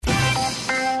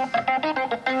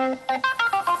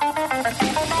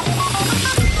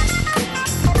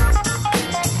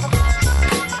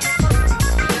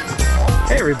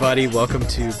everybody. Welcome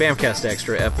to Bamcast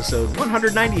Extra, episode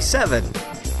 197.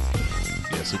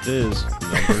 Yes, it is.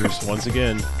 Numbers once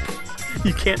again.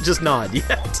 You can't just nod. You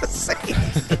have to say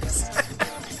this.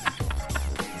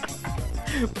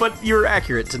 But you're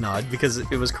accurate to nod because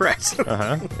it was correct.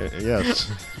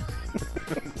 Yes.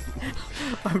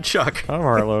 I'm Chuck. I'm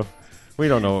Harlow. We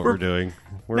don't know what we're doing.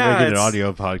 We're making an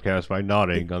audio podcast by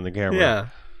nodding on the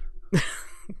camera.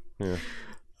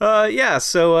 Yeah.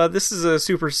 So this is a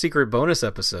super secret bonus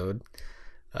episode.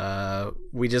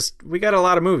 We got a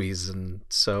lot of movies, and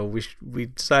so we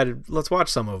decided let's watch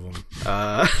some of them.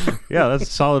 Yeah, that's a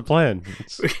solid plan.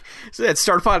 Let's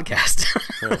start a podcast.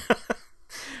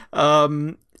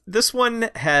 This one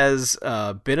has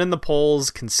been in the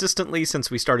polls consistently since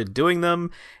we started doing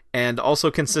them, and also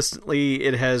consistently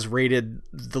it has rated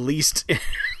the least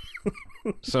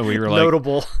So we were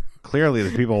notable. Like, clearly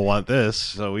the people want this,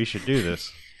 so we should do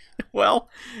this. Well,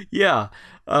 yeah.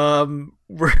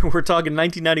 We're talking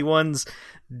 1991's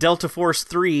Delta Force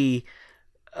 3,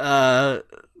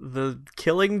 the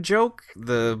Killing Joke?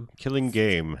 The Killing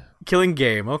Game. Killing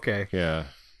Game, okay. Yeah.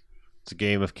 It's a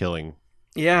game of killing.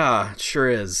 Yeah, it sure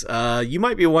is. You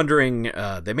might be wondering,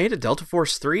 they made a Delta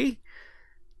Force 3?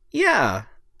 Yeah,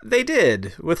 they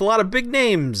did, with a lot of big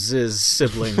names as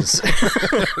siblings.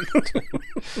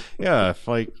 Yeah,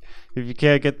 if you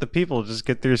can't get the people, just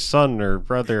get their son or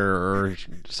brother or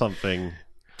something.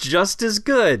 Just as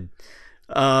good.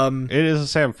 It is a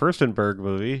Sam Firstenberg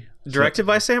movie. Directed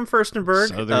by Sam Firstenberg.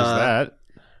 So there's that.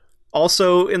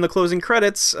 Also, in the closing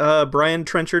credits, Brian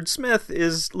Trenchard Smith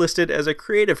is listed as a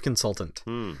creative consultant.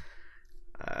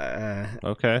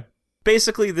 Okay.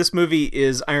 Basically, this movie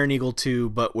is Iron Eagle 2,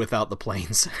 but without the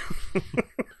planes.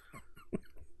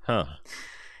 Huh.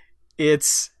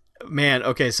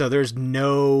 Okay, so there's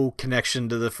no connection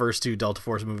to the first two Delta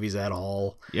Force movies at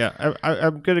all. Yeah,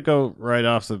 I'm going to go right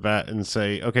off the bat and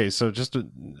say, okay, so just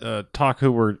to talk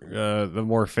who were the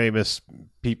more famous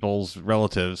people's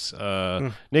relatives.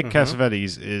 Nick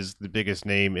Cassavetes is the biggest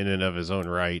name in and of his own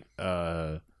right,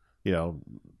 but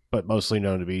mostly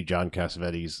known to be John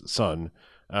Cassavetes' son.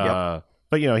 Yep.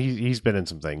 But, he's been in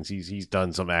some things. He's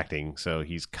done some acting, so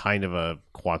he's kind of a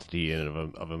quantity in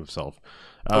and of himself.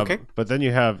 Okay. But then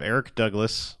you have Eric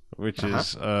Douglas, which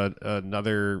is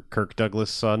another Kirk Douglas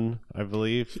son, I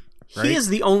believe. Right? He is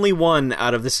the only one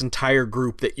out of this entire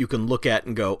group that you can look at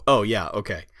and go, oh, yeah,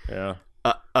 okay. Yeah.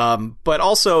 But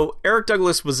also, Eric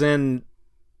Douglas was in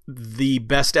the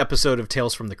best episode of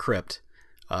Tales from the Crypt,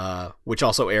 which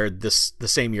also aired the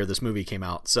same year this movie came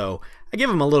out. So I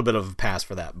give him a little bit of a pass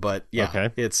for that. But yeah,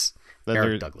 It's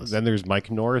Eric Douglas. Then there's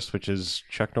Mike Norris, which is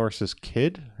Chuck Norris's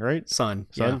kid, right? Son,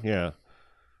 yeah.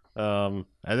 And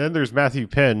then there's Matthew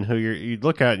Penn, who you'd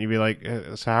look at and you'd be like,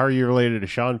 so how are you related to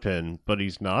Sean Penn? But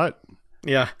he's not.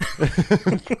 Yeah.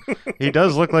 He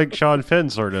does look like Sean Penn,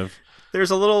 sort of.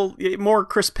 There's a little more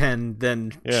Chris Penn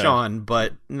than Sean,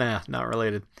 but not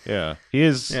related. Yeah. He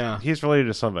is. Yeah. He's related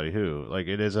to somebody who,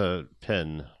 it is a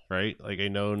Penn, right? Like a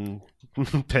known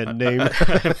pen name.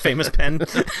 Famous Penn. A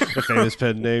famous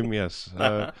pen name, yes.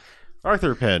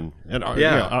 Arthur Penn. An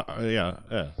author.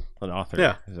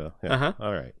 Yeah. So,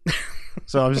 All right.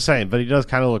 So I'm just saying, but he does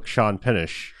kind of look Sean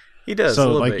Pennish. He does. So,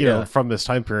 a little bit, from this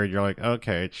time period, you're like,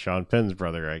 okay, it's Sean Penn's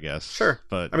brother, I guess. Sure.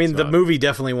 But I mean, the movie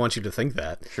definitely wants you to think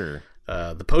that. Sure.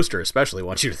 The poster especially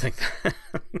wants you to think that.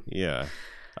 Yeah.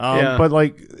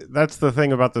 But that's the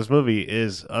thing about this movie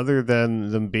is, other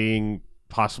than them being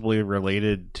possibly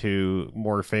related to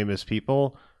more famous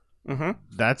people,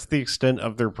 that's the extent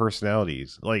of their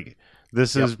personalities.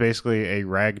 This is basically a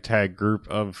ragtag group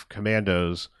of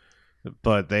commandos,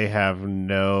 but they have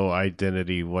no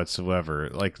identity whatsoever.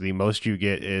 The most you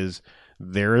get is,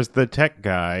 there is the tech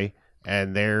guy,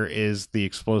 and there is the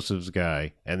explosives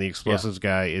guy, and the explosives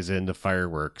guy is into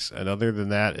fireworks. And other than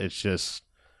that, it's just,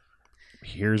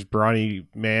 here's brawny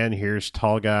man, here's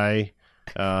tall guy.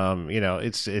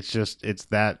 It's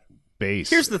that base.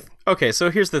 Here's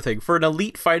the thing. For an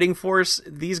elite fighting force,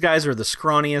 these guys are the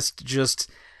scrawniest,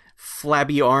 just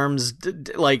flabby arms.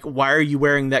 Why are you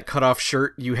wearing that cutoff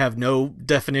shirt? You have no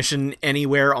definition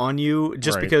anywhere on you.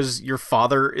 Just because your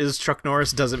father is Chuck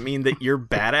Norris doesn't mean that you're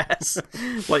badass.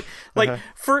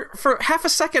 For half a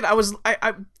second,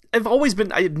 I've always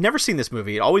been, I had never seen this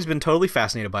movie. I'd always been totally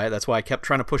fascinated by it. That's why I kept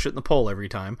trying to push it in the poll every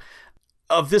time.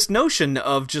 Of this notion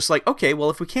of just okay, well,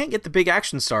 if we can't get the big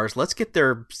action stars, let's get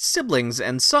their siblings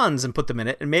and sons and put them in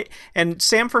it, and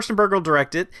Sam Firstenberg will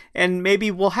direct it, and maybe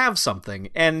we'll have something.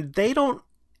 And they don't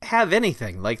have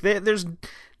anything. There's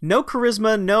no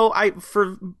charisma.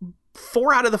 For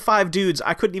 4 out of the 5 dudes,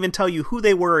 I couldn't even tell you who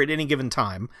they were at any given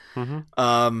time.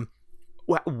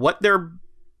 What their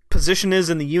position is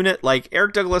in the unit. Like,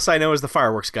 Eric Douglas, I know, is the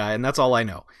fireworks guy, and that's all I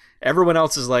know. Everyone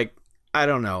else is like, I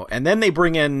don't know. And then they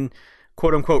bring in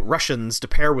quote-unquote Russians to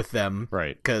pair with them.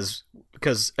 Right. Because,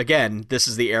 again, this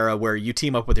is the era where you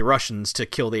team up with the Russians to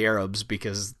kill the Arabs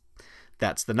because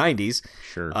that's the 90s.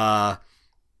 Sure.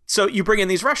 So you bring in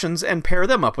these Russians and pair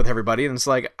them up with everybody, and it's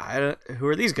like, who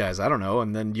are these guys? I don't know.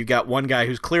 And then you got one guy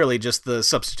who's clearly just the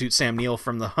substitute Sam Neill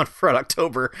from The Hunt for Red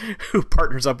October, who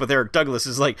partners up with Eric Douglas.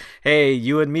 Is like, hey,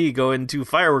 you and me go into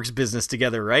fireworks business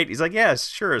together, right? He's like, yes,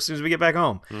 sure, as soon as we get back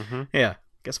home. Mm-hmm. Yeah,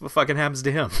 guess what fucking happens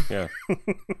to him? Yeah.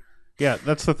 Yeah,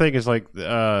 that's the thing is, like,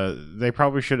 they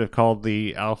probably should have called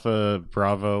the Alpha,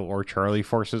 Bravo, or Charlie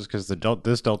forces, because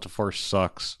this Delta Force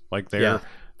sucks. Like,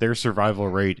 their survival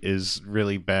rate is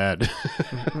really bad.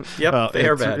 Yep, they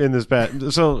are bad. In this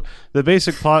bad. So the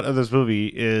basic plot of this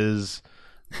movie is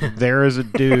there is a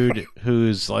dude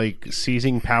who's like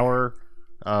seizing power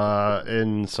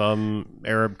in some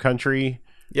Arab country.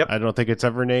 Yep. I don't think it's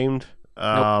ever named.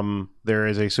 Nope. There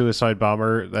is a suicide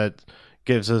bomber that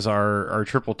gives us our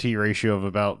triple T ratio of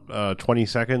about 20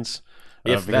 seconds.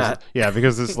 Because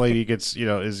this lady gets,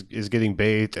 is getting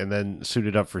bathed and then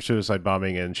suited up for suicide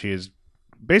bombing, and she is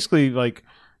basically like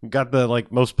got the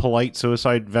like most polite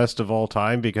suicide vest of all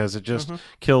time, because it just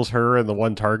kills her and the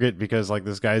one target, because like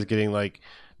this guy's getting like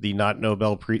the not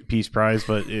Nobel Peace Prize,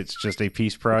 but it's just a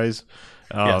peace prize.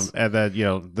 Yes. And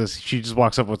then she just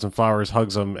walks up with some flowers,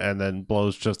 hugs them, and then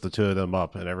blows just the two of them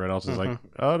up, and everyone else is like,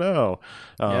 oh no.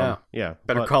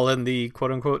 Better call in the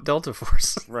quote unquote Delta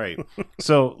Force. Right.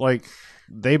 So like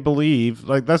they believe,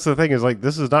 like, that's the thing is, like,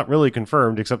 this is not really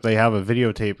confirmed, except they have a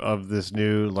videotape of this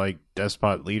new like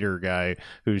despot leader guy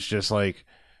who's just like,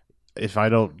 if I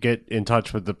don't get in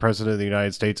touch with the president of the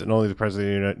United States and only the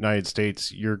president of the United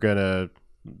States,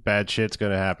 bad shit's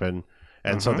gonna happen.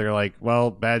 And so they're like,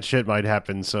 well, bad shit might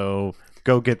happen, so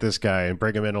go get this guy and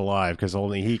bring him in alive, because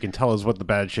only he can tell us what the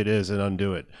bad shit is and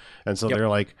undo it. And so they're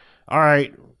like, all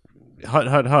right,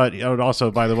 hut. And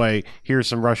also, by the way, here's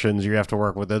some Russians. You have to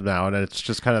work with them now. And it's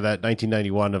just kind of that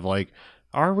 1991 of like,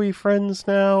 are we friends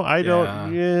now? We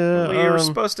were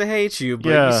supposed to hate you,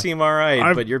 but you seem all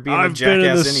right. But you're being a jackass anyway. I've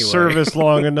been in the anyway. service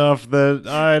long enough that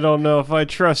I don't know if I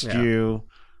trust you.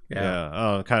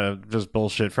 Yeah. Kind of just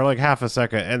bullshit for like half a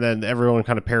second, and then everyone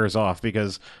kind of pairs off,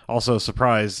 because also,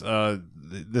 surprise,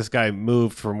 this guy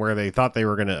moved from where they thought they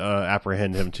were going to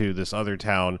apprehend him to this other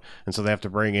town, and so they have to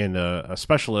bring in a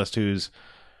specialist who's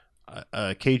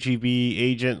a KGB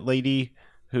agent lady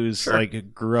who's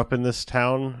like grew up in this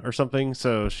town or something,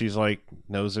 so she's like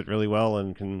knows it really well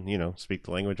and can speak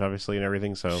the language obviously and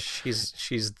everything. So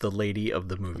she's the lady of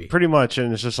the movie pretty much,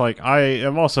 and it's just like, I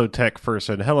am also tech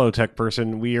person. Hello, tech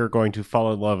person. We are going to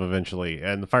fall in love eventually.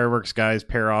 And the fireworks guys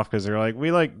pair off because they're like,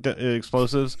 we like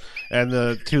explosives, and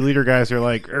the two leader guys are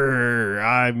like,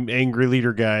 I'm angry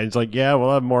leader guy. It's like, yeah, well,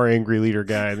 I'm more angry leader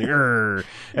guy. And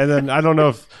then I don't know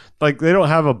if, like, they don't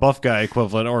have a buff guy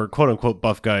equivalent or quote unquote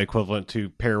buff guy equivalent to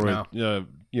pair with,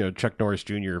 Chuck Norris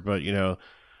Jr., but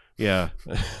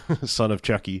son of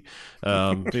Chucky.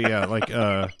 But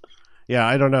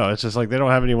I don't know. It's just like they don't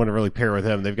have anyone to really pair with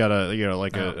him. They've got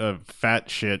a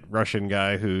fat shit Russian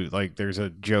guy who, like, there's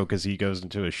a joke as he goes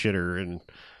into a shitter and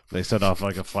they set off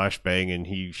like a flashbang and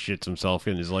he shits himself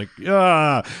and is like,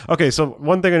 ah. Okay, so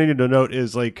one thing I needed to note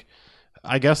is, like,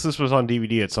 I guess this was on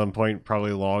DVD at some point,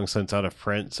 probably long since out of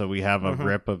print. So we have a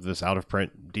rip of this out of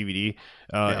print DVD.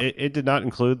 It did not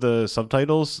include the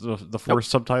subtitles, the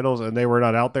forced subtitles, and they were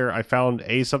not out there. I found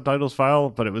a subtitles file,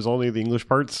 but it was only the English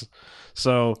parts.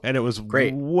 So, and it was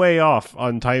way off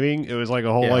on timing. It was like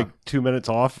a whole 2 minutes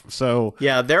off. So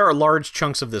yeah, there are large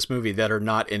chunks of this movie that are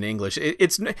not in English.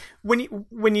 It's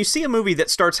when you see a movie that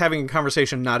starts having a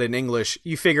conversation not in English,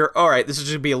 you figure, all right, this is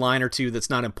just be a line or two that's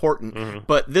not important.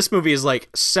 But this movie is like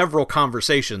several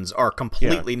conversations are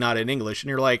completely not in English, and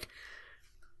you're like,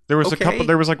 there was a couple.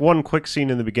 There was like one quick scene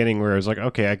in the beginning where I was like,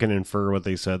 okay, I can infer what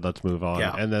they said. Let's move on.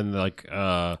 Yeah. And then like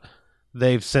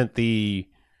they've sent the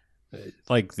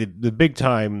big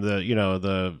time,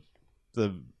 the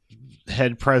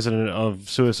head president of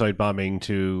suicide bombing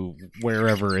to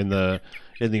wherever in the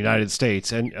United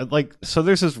States, and like, so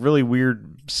there's this really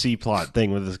weird C plot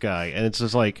thing with this guy, and it's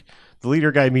just like the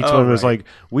leader guy meets one and is like,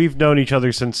 we've known each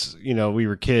other since we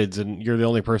were kids, and you're the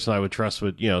only person I would trust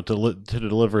with to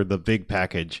deliver the big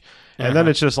package. And then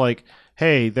it's just like,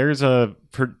 hey, there's a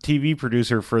TV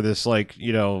producer for this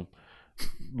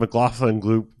McLaughlin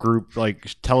group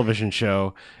like television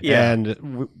show,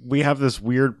 and we have this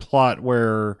weird plot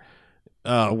where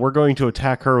we're going to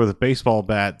attack her with a baseball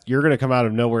bat. You're going to come out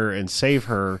of nowhere and save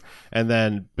her, and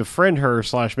then befriend her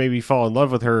 / maybe fall in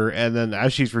love with her. And then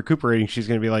as she's recuperating, she's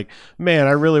going to be like, man,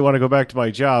 I really want to go back to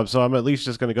my job, so I'm at least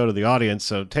just going to go to the audience.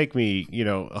 So take me,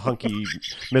 a hunky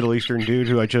Middle Eastern dude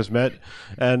who I just met,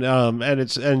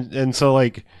 and so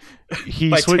like.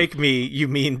 Take me, you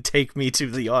mean take me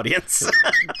to the audience?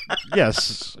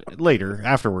 Yes, later,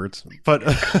 afterwards. But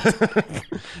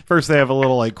first they have a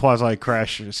little like quasi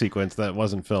crash sequence that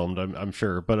wasn't filmed, I'm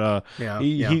sure. But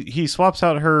he swaps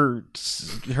out her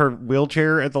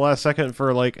wheelchair at the last second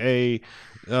for like a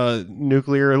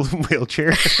nuclear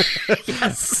wheelchair.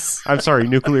 Yes. I'm sorry,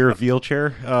 nuclear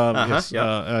wheelchair. Yes,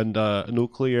 and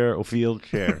nuclear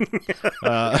wheelchair.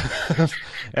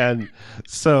 And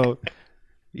so.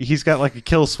 He's got like a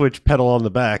kill switch pedal on the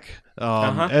back.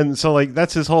 And so like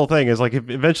that's his whole thing is like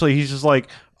eventually he's just like,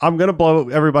 I'm going to blow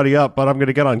everybody up, but I'm going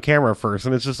to get on camera first.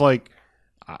 And it's just like,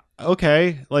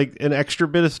 okay, like an extra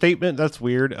bit of statement. That's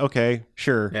weird. Okay,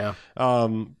 sure. Yeah.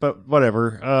 But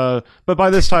whatever. But by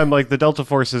this time, like the Delta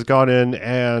Force has gone in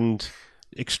and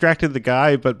extracted the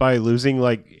guy, but by losing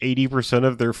like 80%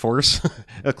 of their force,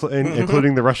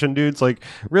 including the Russian dudes. Like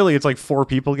really, it's like 4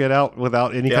 people get out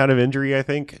without any kind of injury, I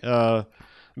think.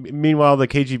 Meanwhile, the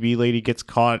KGB lady gets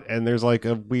caught, and there's like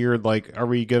a weird, like, are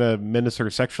we going to menace her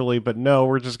sexually? But no,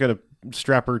 we're just going to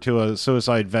strap her to a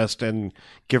suicide vest and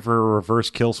give her a reverse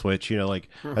kill switch, like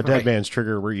a dead man's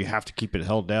trigger where you have to keep it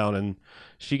held down. And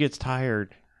she gets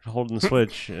tired holding the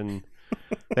switch, and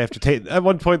they have to tape. At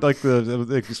one point, like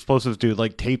the explosives dude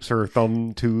like tapes her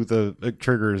thumb to the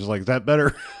triggers. Like, is that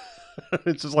better?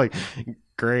 It's just like,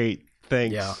 great,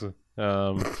 thanks.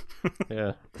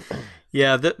 Yeah.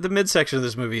 Yeah, the midsection of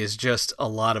this movie is just a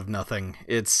lot of nothing.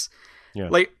 It's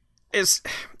like, as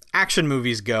action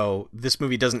movies go, this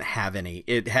movie doesn't have any.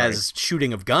 It has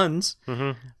shooting of guns,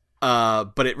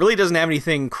 but it really doesn't have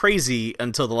anything crazy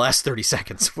until the last 30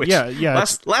 seconds. Which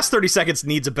last 30 seconds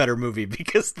needs a better movie,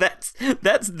 because that's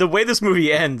the way this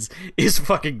movie ends is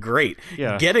fucking great.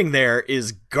 Yeah. Getting there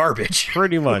is garbage.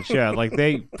 Pretty much, yeah. Like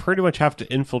they pretty much have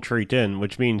to infiltrate in,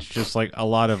 which means just like a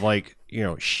lot of like,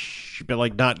 shh, but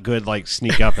like not good, like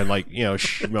sneak up and like,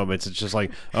 shh moments. It's just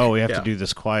like, oh, we have to do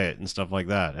this quiet and stuff like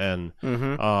that. And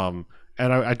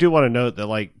and I do want to note that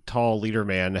like tall leader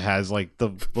man has like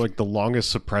the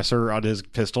longest suppressor on his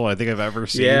pistol I think I've ever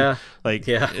seen.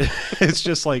 It's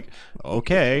just like,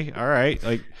 okay, all right,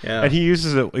 like, and he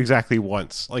uses it exactly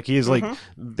once. Like he is like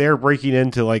they're breaking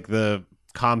into like the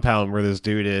compound where this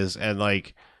dude is, and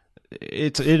like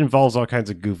it involves all kinds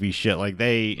of goofy shit. Like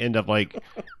they end up like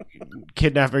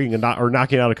kidnapping or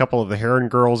knocking out a couple of the Heron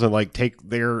girls and like take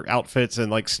their outfits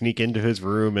and like sneak into his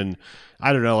room. And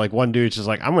I don't know, like one dude's just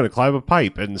like, I'm going to climb a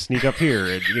pipe and sneak up here.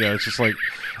 And it's just like,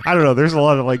 I don't know. There's a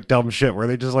lot of like dumb shit where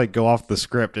they just like go off the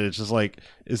script, and it's just like,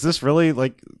 is this really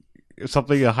like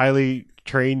something a highly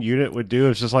trained unit would do?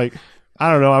 It's just like,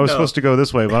 I don't know. I was supposed to go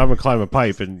this way, but I'm going to climb a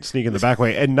pipe and sneak in the back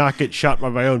way and not get shot by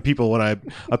my own people when I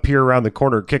appear around the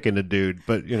corner kicking a dude.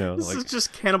 But, this is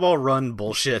just Cannonball Run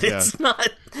bullshit. Yeah. It's not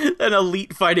an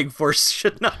elite fighting force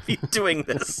should not be doing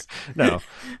this. No.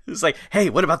 It's like,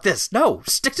 hey, what about this? No,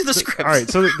 stick to the script. All right.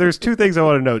 So there's 2 things I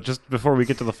want to note just before we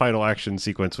get to the final action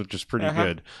sequence, which is pretty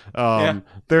good.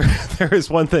 There is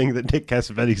one thing that Nick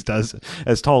Cassavetes does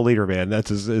as tall leader man. That's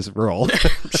his role.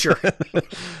 Sure.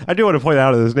 I do want to point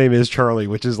out that his name is Charlie,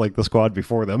 which is like the squad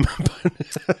before them.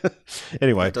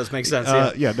 Anyway, that does make sense.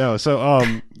 No. So,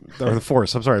 or the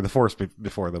Force. I'm sorry, the Force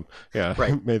before them. Yeah,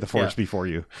 right. May the Force be for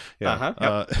you.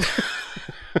 Yeah.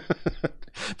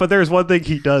 But there's one thing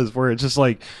he does where it's just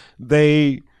like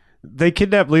they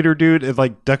kidnap leader dude and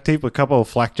like duct tape a couple of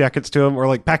flak jackets to him, or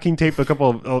like packing tape a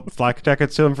couple of flak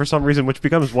jackets to him for some reason, which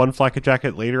becomes one flak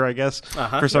jacket later, I guess,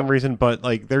 for some reason. But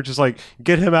like they're just like,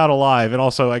 get him out alive, and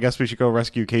also I guess we should go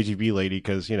rescue KGB lady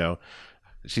because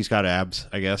she's got abs,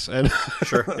 I guess. And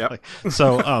sure, yeah.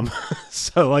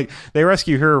 So like they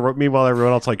rescue her. Meanwhile,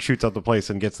 everyone else like shoots up the place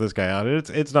and gets this guy out.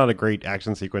 It's not a great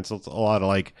action sequence. It's a lot of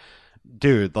like,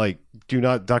 dude, like, do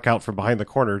not duck out from behind the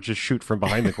corner. Just shoot from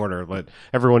behind the corner. But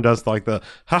everyone does like the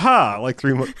haha, like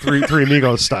three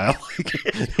amigos style.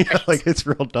 Like it's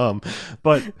real dumb.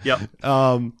 But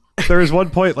there is one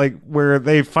point like where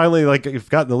they finally like have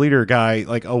gotten the leader guy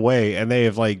like away, and they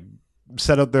have like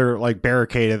set up their like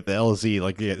barricade at the LZ,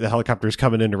 like the helicopter's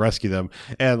coming in to rescue them,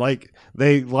 and like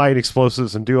they light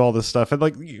explosives and do all this stuff, and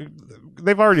like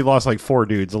they've already lost like 4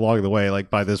 dudes along the way, like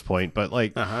by this point. But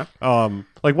like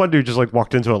like one dude just like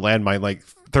walked into a landmine like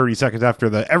 30 seconds after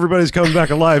the everybody's coming back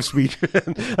alive speech.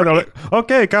 And they're like,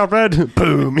 okay, comrade.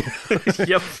 Boom.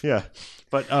 Yep. Yeah.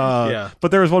 But but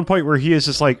there was one point where he is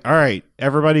just like, all right,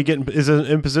 everybody is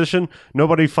in position.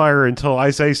 Nobody fire until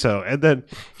I say so. And then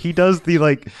he does the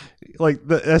like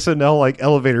the SNL like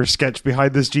elevator sketch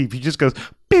behind this Jeep. He just goes,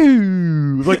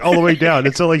 pew, like all the way down.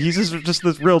 And so like he's just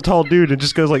this real tall dude and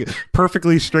just goes like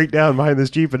perfectly straight down behind this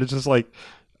Jeep. And it's just like,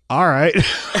 all right.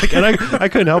 Like, and I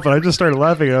couldn't help it. I just started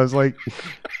laughing. And I was like,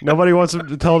 nobody wants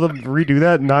to tell them to redo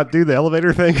that and not do the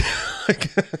elevator thing.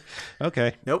 Like,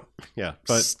 okay. Nope. Yeah.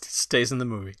 But stays in the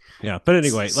movie. Yeah. But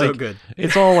anyway, so like, good.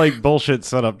 It's all like bullshit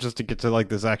set up just to get to like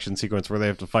this action sequence where they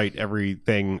have to fight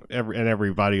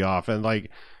everybody off. And like,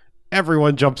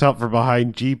 everyone jumps out from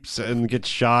behind Jeeps and gets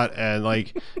shot, and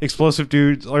like explosive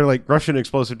dudes or like Russian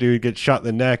explosive dude gets shot in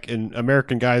the neck, and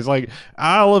American guy's like,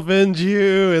 I'll avenge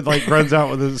you, and like runs out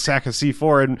with a sack of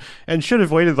C4 and should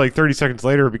have waited like 30 seconds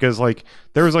later because like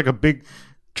there was like a big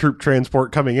troop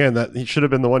transport coming in that he should have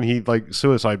been the one he like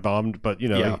suicide bombed, but you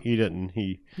know, he didn't.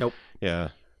 Nope. Yeah.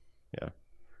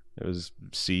 It was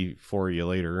C4 you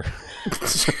later.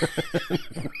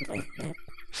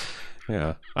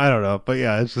 Yeah, I don't know, but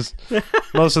yeah, it's just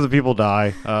most of the people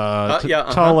die.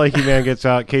 Tall Lanky Man gets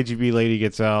out. KGB lady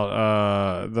gets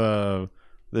out. The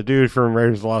dude from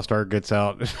Raiders of the Lost Ark gets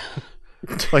out.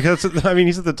 Like he's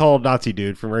the tall Nazi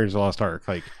dude from Raiders of the Lost Ark.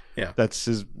 Like, yeah, that's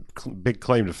his big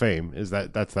claim to fame is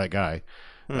that's that guy.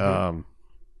 Mm-hmm.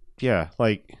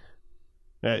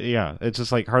 It's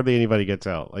just like hardly anybody gets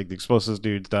out. Like the explosives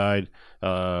dudes died.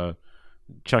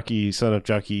 Chucky, son of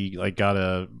Chucky, like got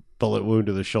a bullet wound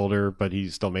to the shoulder, but he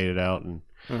still made it out. And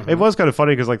it was kind of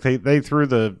funny because like they threw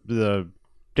the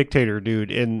dictator dude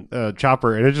in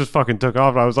chopper and it just fucking took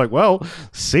off. And I was like, well,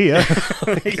 see ya.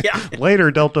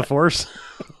 Later, Delta Force.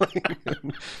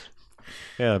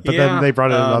 Then they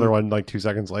brought in another one like 2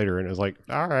 seconds later, and it was like,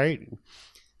 all right.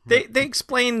 They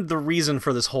explained the reason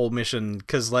for this whole mission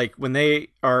because like when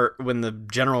the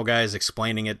general guy is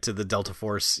explaining it to the Delta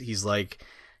Force, he's like,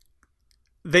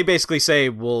 they basically say,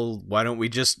 well, why don't we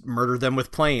just murder them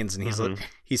with planes? And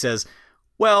he says,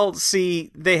 well,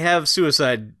 see, they have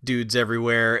suicide dudes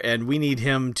everywhere, and we need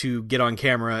him to get on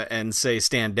camera and say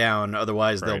stand down,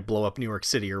 otherwise they'll blow up New York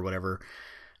City or whatever.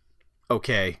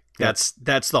 Okay, that's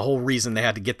the whole reason they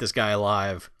had to get this guy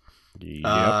alive.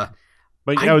 Yep.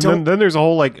 But then there's a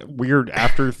whole like weird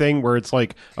after thing where it's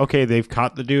like, okay, they've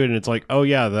caught the dude, and it's like, oh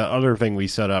yeah, the other thing we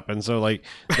set up, and so like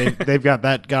they've got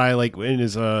that guy like in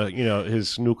his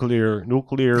his nuclear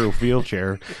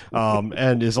wheelchair,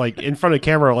 and is like in front of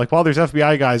camera, like while there's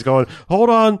FBI guys going, hold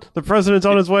on, the president's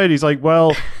on his way, and he's like,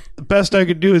 well, the best I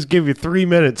could do is give you 3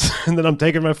 minutes, and then I'm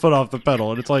taking my foot off the pedal,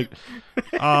 and it's like,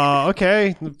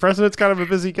 okay, the president's kind of a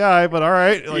busy guy, but all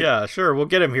right, like, yeah, sure, we'll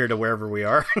get him here to wherever we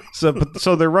are. so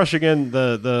they're rushing in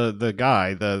the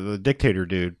guy, the dictator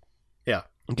dude. Yeah.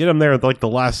 Get him there at like the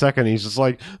last second. He's just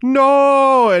like,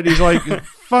 no, and he's like,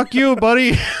 fuck you,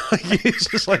 buddy. Like,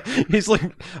 he's like,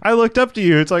 I looked up to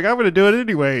you. It's like, I'm gonna do it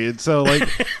anyway. And so like,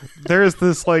 there's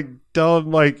this like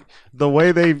dumb like the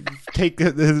way they take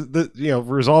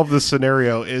resolve this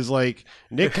scenario is like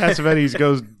Nick Cassavetes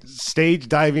goes stage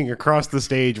diving across the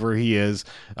stage where he is.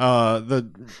 The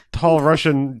tall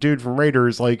Russian dude from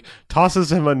Raiders like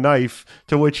tosses him a knife,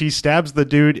 to which he stabs the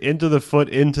dude into the foot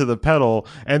into the pedal,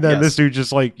 and then this dude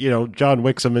just like John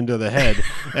Wicks him into the head,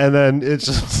 and then it's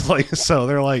just like, so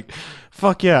they're like,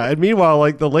 fuck yeah. And meanwhile,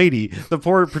 like the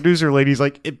poor producer lady's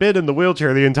like been in the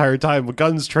wheelchair the entire time with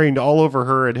guns trained all over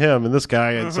her and him and this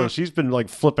guy, and so she's been like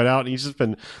flipping out, and he's just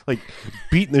been like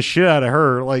beating the shit out of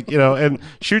her, like and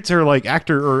shoots her like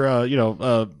actor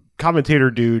or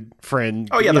commentator dude friend.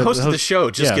 Oh yeah, the host of the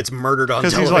show just gets murdered on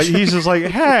television. He's just like,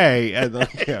 hey, and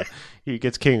he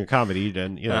gets king of comedy,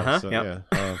 and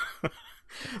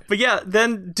But yeah,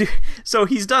 then so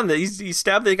he's done that. He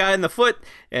stabbed the guy in the foot,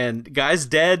 and the guy's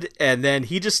dead. And then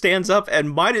he just stands up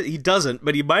and he doesn't,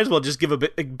 but he might as well just give a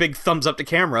big thumbs up to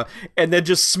camera, and then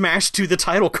just smash to the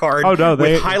title card. Oh no,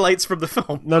 with highlights from the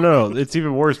film. No, it's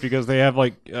even worse because they have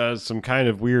like some kind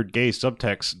of weird gay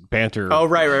subtext banter. Oh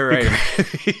right.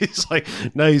 He's like,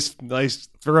 nice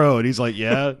throw, and he's like,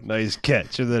 yeah, nice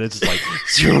catch, and then it's like,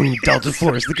 Delta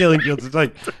Force, the killing fields. It's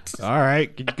like, all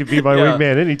right, you can be my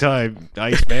wingman anytime,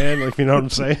 Iceman. Like, you know what I'm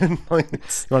saying? Like, you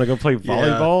want to go play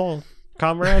volleyball,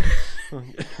 comrade?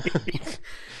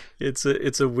 It's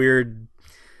weird.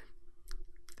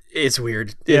 It's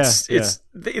weird.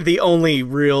 the only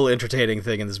real entertaining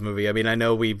thing in this movie. I mean, I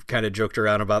know we've kind of joked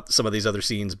around about some of these other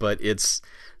scenes, but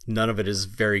none of it is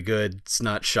very good. It's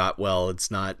not shot well.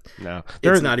 It's not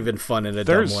even fun in a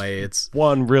dumb way. It's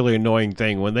one really annoying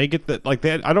thing when they get I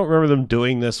don't remember them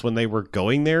doing this when they were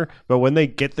going there, but when they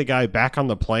get the guy back on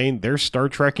the plane, they're Star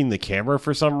Trekking the camera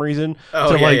for some reason.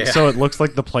 So it looks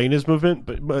like the plane is moving,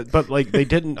 but like they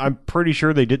didn't. I'm pretty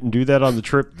sure they didn't do that on the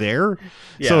trip there.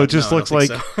 Yeah, so it just looks like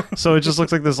so it just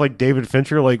looks like this like David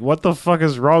Fincher. Like, what the fuck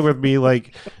is wrong with me?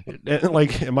 Like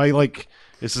am I like?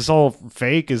 Is this all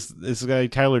fake? Is this guy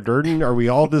Tyler Durden? Are we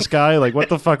all this guy? Like, what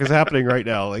the fuck is happening right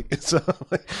now? Like,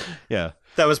 yeah.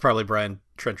 That was probably Brian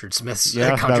Trenchard Smith's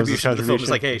contribution to the film.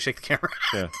 It's like, hey, shake the camera.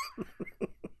 Yeah.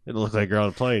 It looked like you're on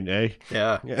a plane, eh?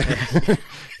 Yeah.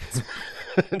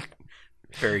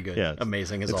 Very good. Yeah.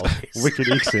 Amazing as always. Wicked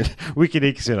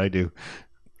Eakson, I do.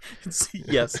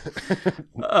 Yes.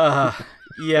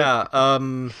 Yeah.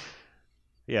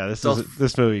 Yeah,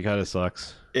 this movie kind of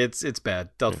sucks. It's bad.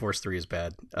 Delta Force 3 is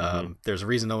bad. There's a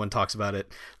reason no one talks about it.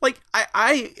 Like,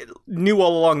 I knew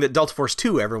all along that Delta Force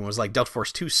 2, everyone was like, Delta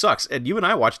Force 2 sucks. And you and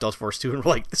I watched Delta Force 2 and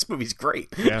we're like, this movie's great.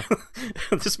 Yeah.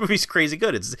 This movie's crazy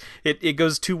good. It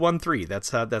goes 2-1-3.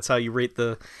 That's how you rate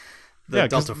the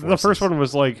Delta Force. The first one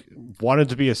was like wanted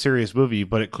to be a serious movie,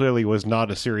 but it clearly was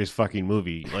not a serious fucking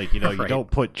movie. Like, right. You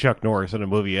don't put Chuck Norris in a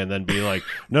movie and then be like,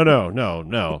 no,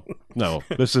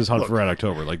 this is Hunt for Red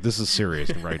October. Like, this is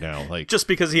serious right now. Like, just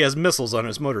because he has missiles on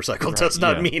his motorcycle does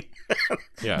not mean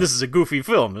this is a goofy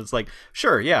film. It's like,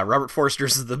 sure, yeah, Robert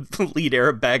Forster's is the lead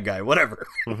Arab bad guy, whatever.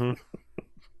 Mm-hmm.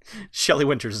 Shelley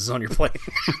Winters is on your plane.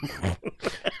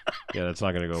 Yeah, that's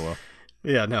not going to go well.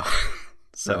 Yeah, no.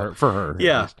 So for her,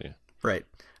 yeah. Right.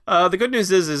 The good news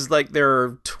is like there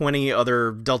are 20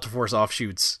 other Delta Force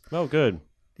offshoots. Oh, good.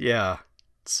 Yeah.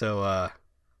 So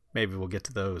maybe we'll get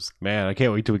to those. Man, I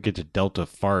can't wait till we get to Delta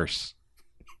Farce.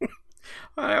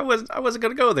 I wasn't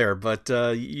gonna go there, but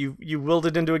you willed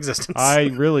it into existence.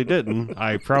 I really didn't.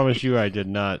 I promise you, I did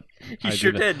not. You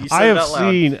sure did. You said I have it out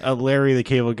loud. seen a Larry the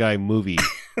Cable Guy movie.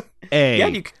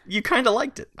 Yeah, you kind of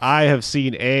liked it. I have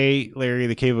seen a Larry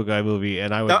the Cable Guy movie,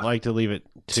 and I would like to leave it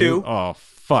to. Oh,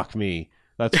 fuck me.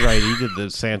 That's right. He did the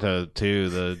Santa too.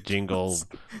 The jingle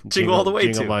all the way.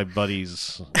 Jingle my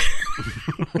buddies.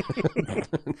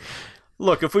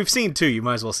 Look, if we've seen 2, you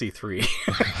might as well see 3.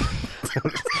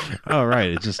 Oh, right.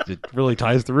 It really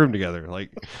ties the room together.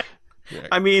 Like,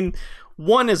 I mean,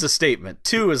 1 is a statement.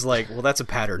 2 is like, well, that's a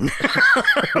pattern.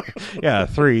 Yeah,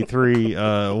 3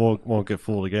 won't get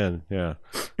fooled again. Yeah.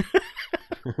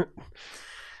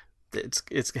 It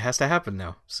has to happen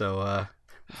now. So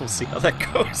we'll see how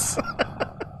that goes.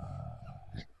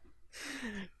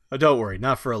 Oh, don't worry,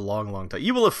 not for a long, long time.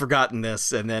 You will have forgotten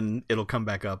this, and then it'll come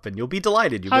back up, and you'll be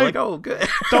delighted. You'll be like, oh, good.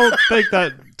 Don't think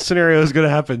that scenario is going to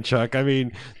happen, Chuck. I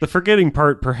mean, the forgetting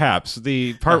part, perhaps.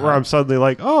 The part where I'm suddenly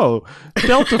like, oh,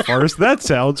 Delta Force, that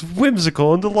sounds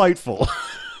whimsical and delightful.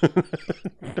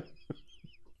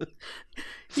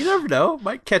 You never know.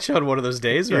 Might catch you on one of those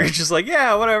days where you're just like,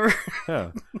 yeah, whatever.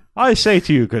 Yeah. I say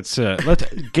to you, good sir, let's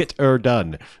get her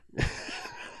done.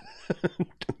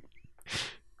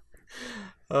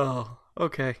 Oh,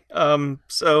 okay.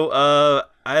 So,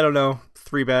 I don't know.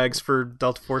 3 bags for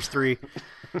Delta Force 3.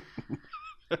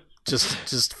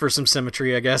 just for some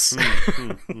symmetry, I guess.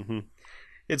 Mm-hmm.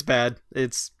 It's bad.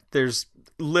 There's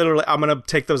literally, I'm going to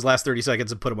take those last 30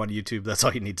 seconds and put them on YouTube. That's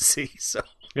all you need to see. So.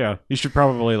 Yeah, you should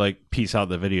probably like piece out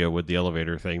the video with the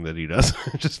elevator thing that he does.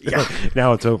 Just like,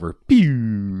 now it's over.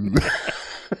 Pew.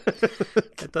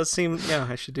 It does seem. Yeah,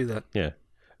 I should do that. Yeah.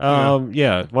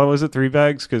 Yeah. What was it? 3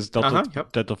 bags? Because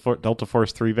Delta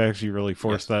Force 3 bags. You really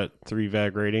forced that 3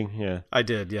 bag rating. Yeah, I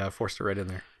did. Yeah, I forced it right in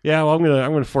there. Yeah. Well, I'm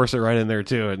gonna force it right in there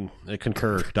too, and I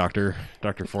concur. Doctor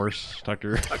Force,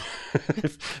 Doctor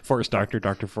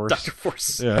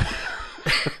Force. Yeah.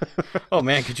 Oh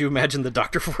man, could you imagine the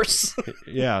Doctor Force?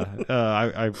 Yeah.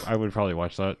 I would probably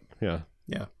watch that. Yeah.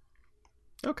 Yeah.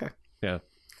 Okay. Yeah.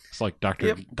 It's like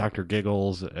Dr.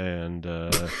 Giggles and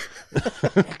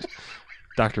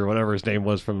Dr. whatever his name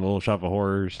was from the Little Shop of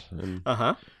Horrors. And,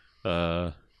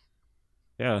 yeah.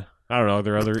 I don't know. Are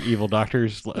there other evil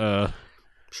doctors?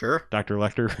 Sure. Dr.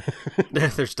 Lecter.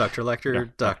 There's Dr. Lecter,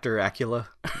 yeah. Dr. Acula.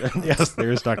 Yes,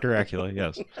 there's Dr. Acula,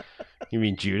 yes. You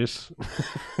mean Judas?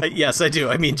 Yes, I do.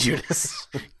 I mean Judas.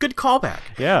 Good callback.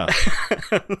 Yeah.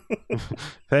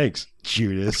 Thanks,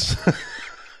 Judas.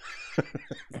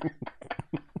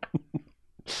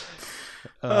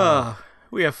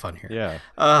 We have fun here. Yeah.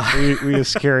 We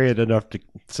Iscariot enough to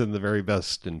send the very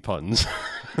best in puns.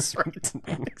 That's right.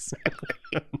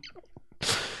 Exactly.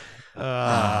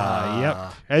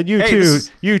 Yep. And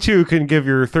you too can give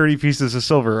your 30 pieces of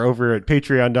silver over at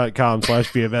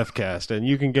patreon.com/bmfcast, and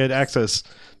you can get access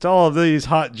to all of these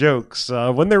hot jokes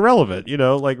when they're relevant,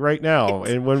 like right now,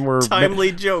 and when we're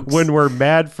timely jokes, when we're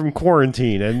mad from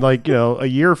quarantine, and a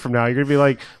year from now, you're gonna be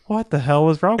like, what the hell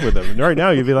is wrong with them? And right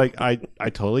now, you'd be like, I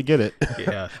totally get it.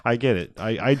 Yeah, I get it.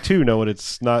 I too know what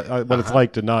it's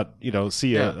like to not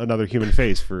see another human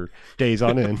face for days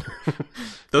on end.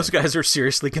 Those guys are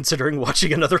seriously considering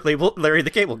watching another Larry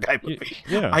the Cable Guy movie.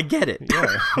 Yeah, I get it.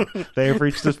 Yeah, they have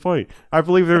reached this point. I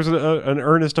believe there was an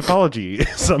earnest apology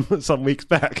some weeks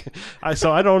back.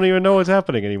 So I don't even know what's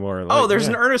happening anymore. There's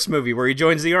an Ernest movie where he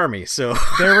joins the army. So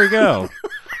there we go.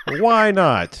 Why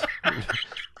not?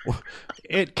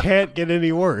 It can't get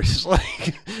any worse.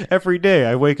 Every day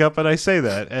I wake up and I say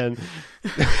that, and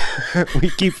we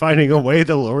keep finding a way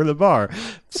to lower the bar.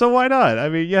 So why not? I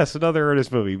mean, yes, another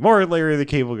Ernest movie. More Larry the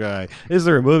Cable Guy. Is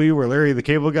there a movie where Larry the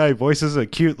Cable Guy voices a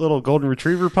cute little golden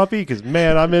retriever puppy? Because,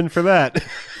 man, I'm in for that.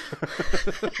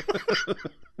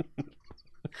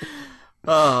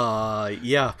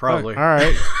 Yeah, probably. All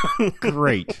right.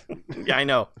 Great. Yeah, I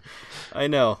know.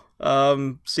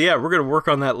 So yeah, we're going to work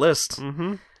on that list.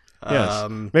 Mm-hmm. Yes.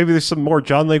 Maybe there's some more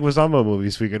John Leguizamo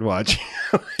movies we could watch.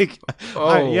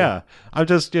 I'm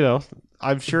just,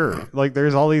 I'm sure.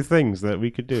 There's all these things that we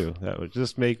could do that would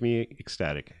just make me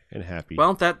ecstatic and happy.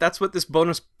 Well, that's what this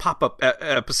bonus pop-up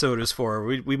episode is for.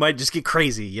 We might just get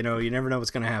crazy. You never know what's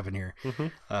going to happen here. Mm-hmm.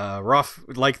 We're off,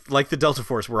 like the Delta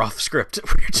Force, we're off the script.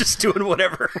 We're just doing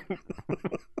whatever.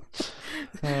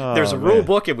 There's a rule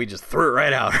book, and we just threw it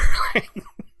right out.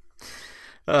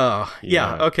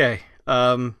 Yeah, okay.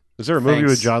 Is there a movie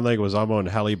with John Leguizamo and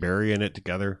Halle Berry in it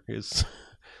together?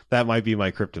 That might be my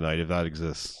kryptonite if that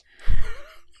exists.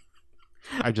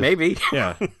 Maybe.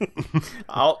 Yeah.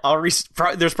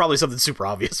 There's probably something super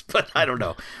obvious, but I don't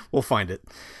know. We'll find it.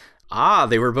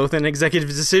 They were both an executive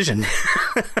decision.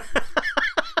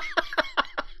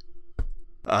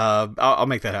 I'll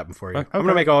make that happen for you. Okay. I'm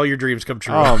gonna make all your dreams come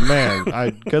true. Oh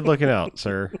man, good looking out,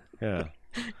 sir. Yeah.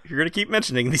 You're going to keep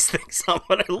mentioning these things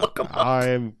when I look them up. I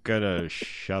am going to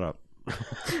shut up.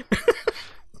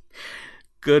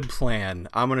 Good plan.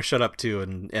 I'm going to shut up too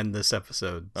and end this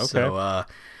episode. Okay. So,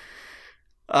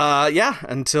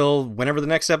 until whenever the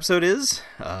next episode is,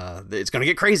 it's going to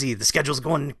get crazy. The schedule's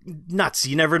going nuts.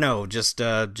 You never know. Just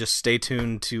stay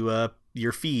tuned to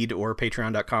your feed or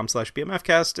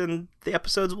patreon.com/bmfcast, and the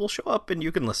episodes will show up and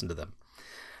you can listen to them.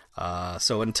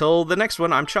 So until the next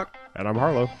one, I'm Chuck. And I'm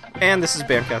Harlow. And this is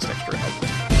Bamcast Extra.